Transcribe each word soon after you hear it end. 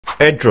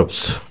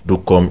Airdrops do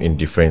come in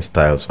different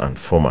styles and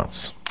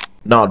formats.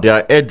 Now, there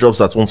are airdrops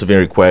that won't even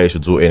require you to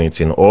do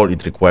anything. All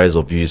it requires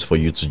of you is for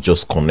you to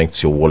just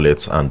connect your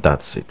wallet and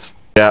that's it.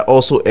 There are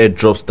also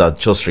airdrops that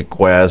just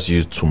requires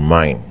you to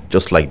mine,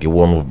 just like the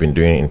one we've been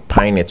doing in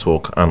Pi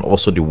Network and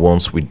also the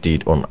ones we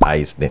did on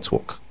ICE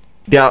Network.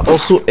 There are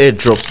also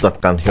airdrops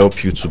that can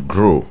help you to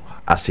grow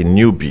as a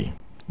newbie,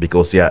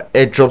 because there are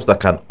airdrops that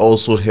can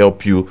also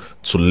help you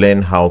to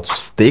learn how to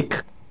stake,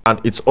 and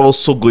it's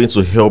also going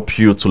to help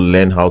you to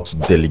learn how to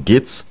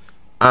delegate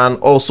and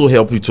also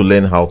help you to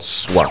learn how to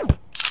swap.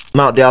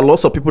 Now, there are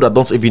lots of people that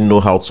don't even know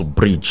how to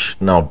bridge.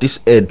 Now, this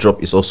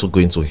airdrop is also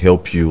going to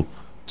help you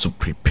to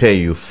prepare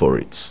you for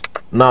it.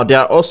 Now,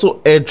 there are also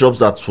airdrops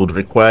that would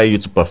require you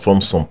to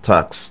perform some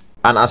tasks,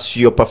 and as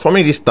you're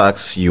performing these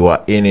tasks, you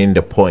are earning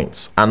the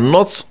points. And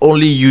not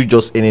only you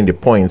just earning the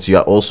points, you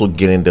are also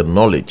gaining the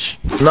knowledge.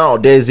 Now,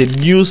 there is a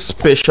new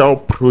special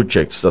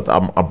project that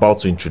I'm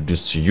about to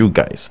introduce to you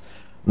guys.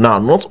 Now,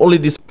 not only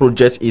this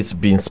project is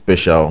being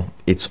special,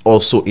 it's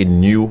also a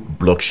new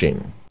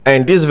blockchain,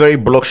 and this very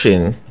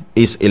blockchain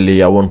is a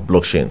layer 1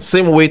 blockchain,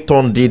 same way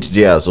Ton did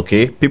theirs.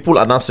 Okay, people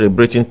are not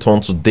celebrating Ton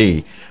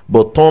today,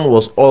 but Ton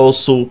was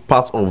also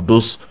part of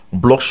those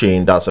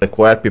blockchain that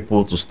required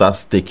people to start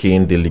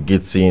staking,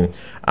 delegating,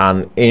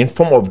 and in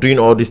form of doing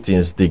all these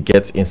things they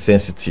get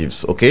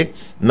incentives. Okay,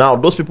 now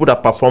those people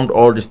that performed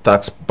all these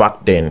tasks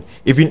back then,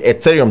 even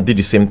Ethereum did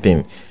the same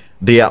thing.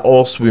 They are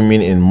all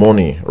swimming in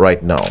money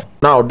right now.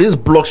 Now, this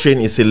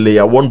blockchain is a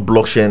layer 1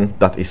 blockchain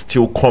that is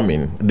still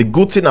coming. The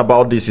good thing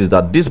about this is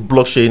that this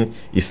blockchain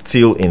is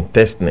still in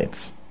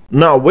testnet.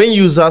 Now, when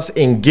users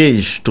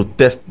engage to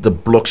test the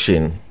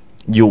blockchain,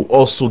 you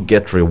also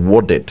get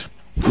rewarded.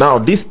 Now,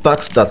 these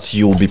tasks that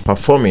you'll be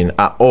performing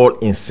are all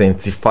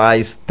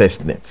incentivized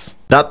testnets.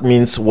 That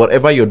means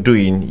whatever you're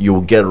doing,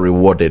 you'll get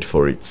rewarded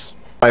for it.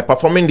 By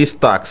performing these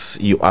tasks,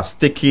 you are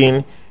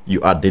staking, you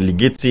are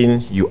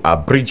delegating, you are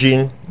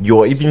bridging,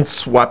 you're even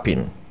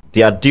swapping.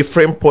 There are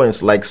different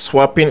points, like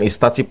swapping is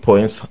 30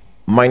 points,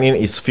 mining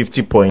is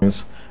 50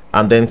 points,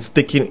 and then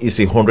staking is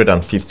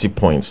 150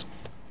 points.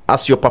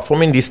 As you're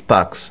performing these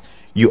tasks,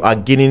 you are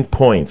gaining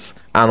points,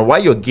 and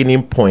while you're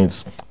gaining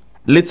points,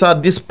 later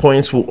these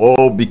points will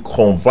all be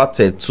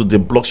converted to the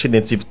blockchain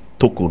native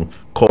token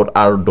called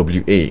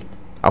RWA.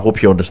 I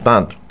hope you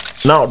understand.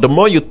 Now, the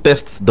more you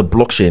test the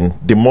blockchain,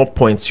 the more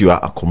points you are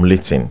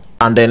accumulating,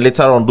 and then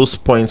later on those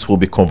points will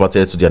be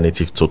converted to their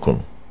native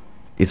token.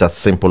 It's as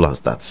simple as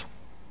that.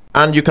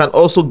 And you can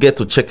also get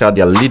to check out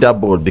their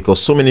leaderboard,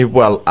 because so many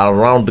people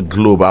around the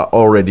globe are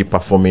already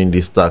performing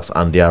these tasks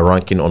and they are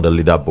ranking on the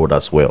leaderboard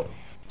as well.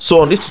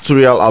 So on this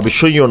tutorial, I'll be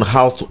showing you on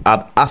how to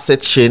add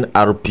Asset Chain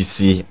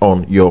RPC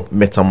on your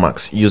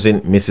Metamask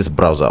using Mrs.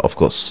 Browser, of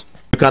course.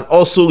 You can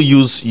also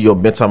use your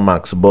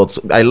Metamask, but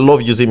I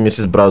love using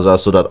Mrs. Browser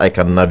so that I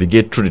can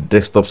navigate through the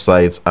desktop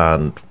sites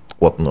and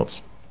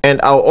whatnot.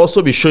 And I'll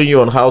also be showing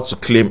you on how to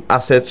claim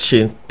Asset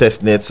Chain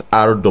Testnet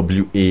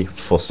RWA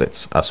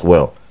faucets as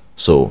well.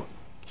 So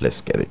let's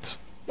get it.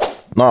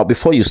 Now,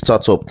 before you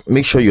start up,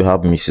 make sure you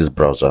have Mrs.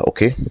 Browser.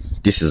 Okay,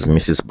 this is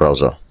Mrs.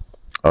 Browser.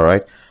 All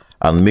right,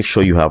 and make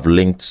sure you have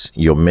linked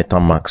your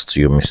Metamask to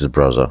your Mrs.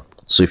 Browser.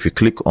 So if you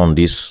click on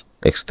this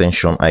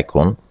extension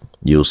icon,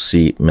 you'll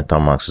see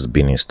Metamask is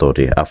being installed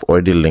here. I've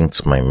already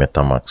linked my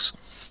Metamask.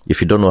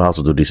 If you don't know how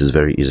to do this, it's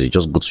very easy.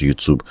 Just go to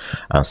YouTube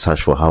and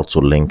search for how to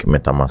link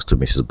Metamask to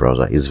Mrs.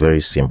 Browser. It's very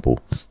simple.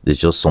 It's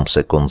just some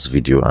seconds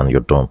video and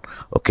you're done.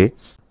 Okay,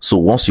 so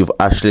once you've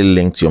actually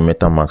linked your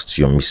Metamask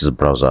to your Mrs.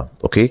 Browser,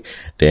 okay,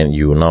 then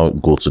you now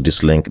go to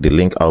this link. The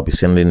link, I'll be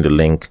sending the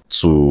link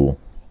to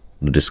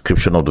the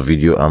description of the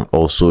video, and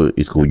also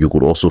you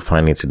could also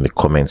find it in the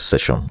comment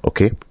section.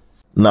 Okay,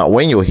 now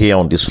when you're here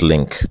on this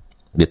link,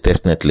 the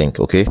testnet link,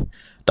 okay,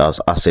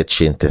 that's Asset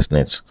Chain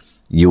Testnet,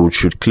 you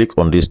should click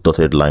on these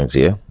dotted lines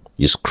here.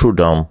 You scroll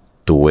down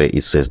to where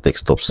it says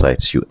desktop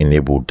sites. You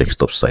enable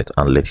desktop site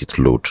and let it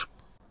load.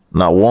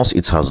 Now, once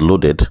it has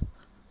loaded,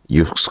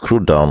 you scroll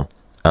down,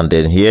 and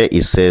then here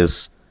it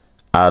says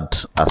add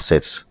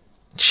Asset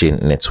Chain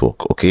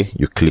Network. Okay,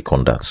 you click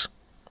on that.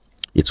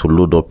 It will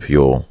load up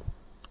your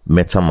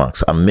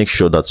Metamask, and make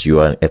sure that you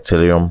are an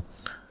Ethereum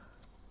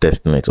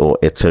testnet or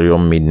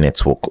Ethereum main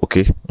network.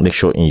 Okay, make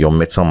sure in your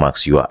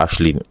Metamask you are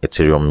actually in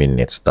Ethereum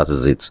mainnet. That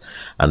is it.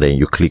 And then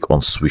you click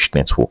on switch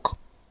network.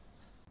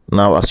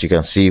 Now, as you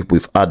can see,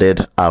 we've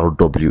added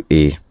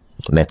RWA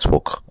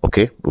network.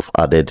 Okay, we've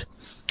added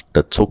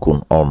the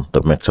token on the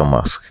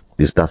Metamask.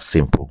 It's that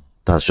simple.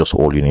 That's just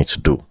all you need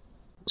to do.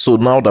 So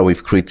now that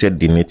we've created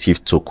the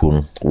native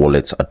token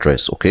wallet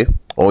address, okay,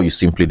 all you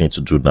simply need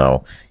to do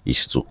now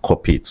is to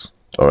copy it.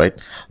 All right,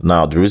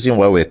 now the reason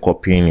why we're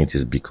copying it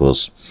is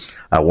because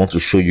I want to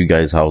show you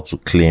guys how to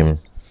claim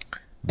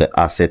the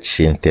Asset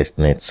Chain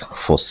Testnet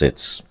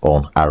faucets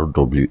on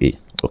RWA.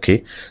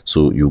 Okay,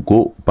 so you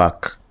go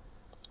back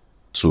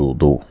to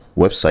the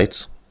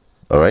website.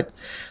 All right,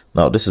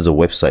 now this is a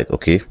website,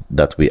 okay,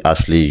 that we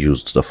actually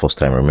used the first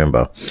time,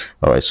 remember.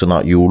 All right, so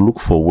now you look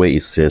for where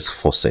it says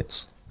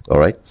faucets. All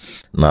right,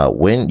 now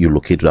when you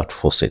locate that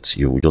faucet,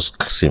 you will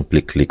just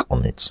simply click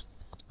on it,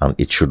 and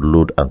it should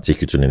load and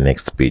take you to the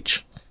next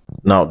page.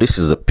 Now this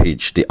is the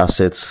page, the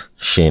Asset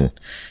Chain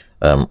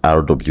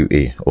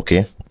RWA.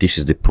 Okay, this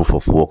is the proof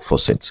of work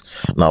faucet.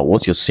 Now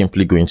what you're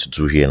simply going to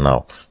do here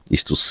now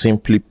is to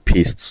simply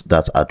paste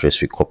that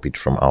address we copied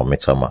from our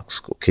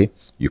MetaMask. Okay,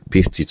 you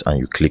paste it and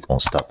you click on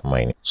start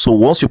mining. So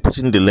once you put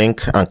in the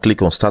link and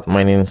click on start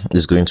mining,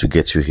 it's going to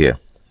get you here.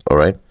 All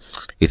right,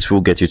 it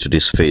will get you to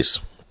this phase.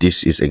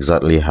 This is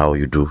exactly how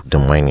you do the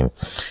mining.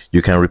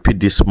 You can repeat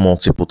this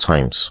multiple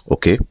times.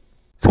 Okay,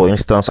 for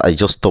instance, I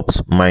just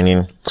stopped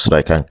mining so that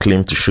I can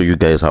claim to show you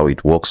guys how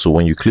it works. So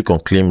when you click on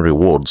claim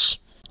rewards,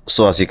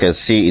 so as you can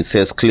see, it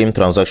says claim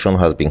transaction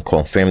has been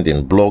confirmed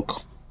in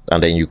block,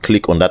 and then you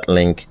click on that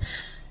link,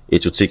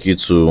 it will take you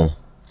to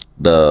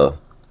the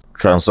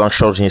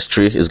transaction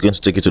history. Is going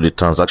to take you to the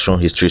transaction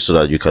history so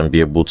that you can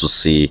be able to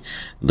see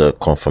the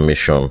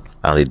confirmation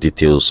and the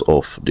details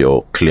of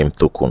your claim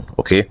token.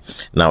 Okay,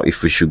 now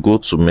if we should go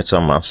to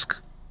MetaMask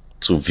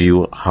to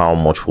view how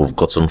much we've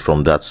gotten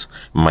from that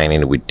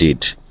mining we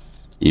did,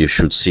 you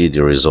should see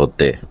the result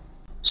there.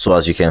 So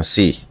as you can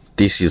see,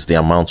 this is the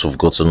amount we've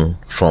gotten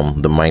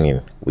from the mining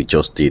we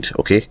just did.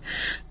 Okay,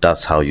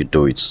 that's how you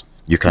do it.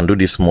 You can do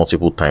this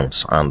multiple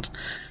times, and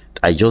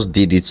I just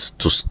did it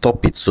to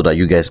stop it so that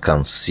you guys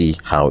can see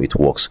how it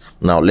works.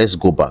 Now let's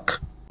go back.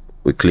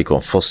 We click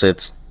on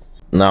faucet.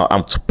 Now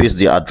I'm to paste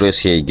the address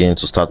here again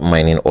to start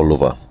mining all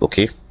over.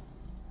 Okay,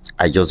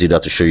 I just did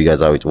that to show you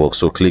guys how it works.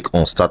 So click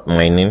on start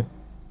mining,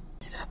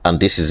 and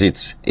this is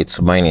it, it's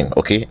mining.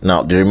 Okay,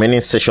 now the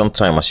remaining session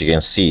time, as you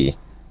can see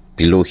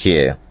below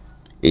here,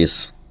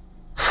 is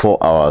 4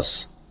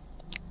 hours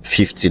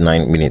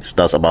 59 minutes.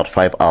 That's about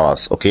 5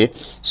 hours. Okay,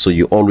 so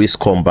you always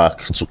come back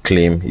to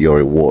claim your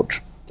reward.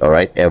 All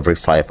right, every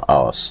 5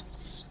 hours.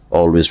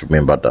 Always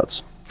remember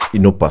that.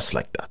 Pass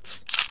like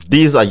that.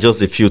 These are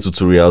just a few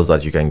tutorials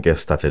that you can get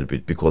started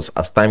with, because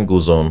as time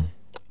goes on,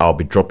 I'll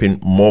be dropping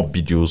more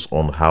videos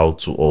on how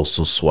to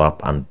also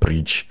swap and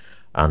bridge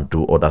and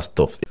do other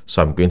stuff.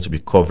 So I'm going to be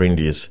covering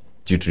this.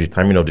 Due to the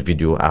timing of the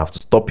video, I have to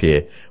stop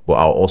here, but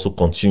I'll also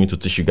continue to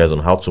teach you guys on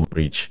how to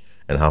bridge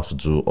and how to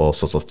do all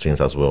sorts of things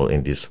as well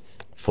in this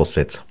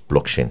faucet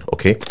blockchain.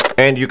 Okay,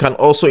 and you can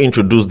also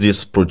introduce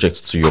these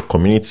projects to your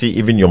community,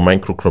 even your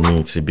micro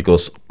community,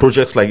 because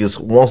projects like this,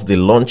 once they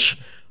launch,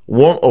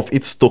 one of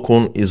its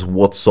token is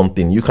worth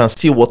something. You can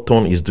see what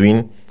Ton is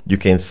doing, you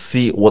can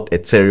see what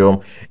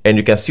Ethereum, and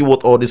you can see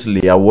what all these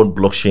layer 1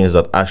 blockchains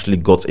that actually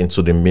got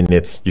into the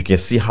mainnet, you can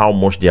see how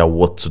much they are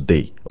worth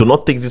today. Do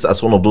not take this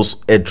as one of those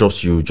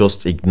airdrops you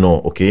just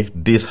ignore. Okay,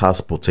 this has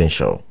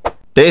potential.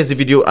 There is the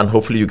video, and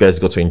hopefully you guys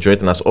got to enjoy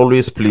it. And as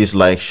always, please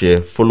like, share,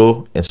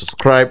 follow, and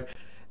subscribe,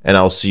 and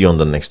I'll see you on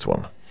the next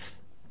one.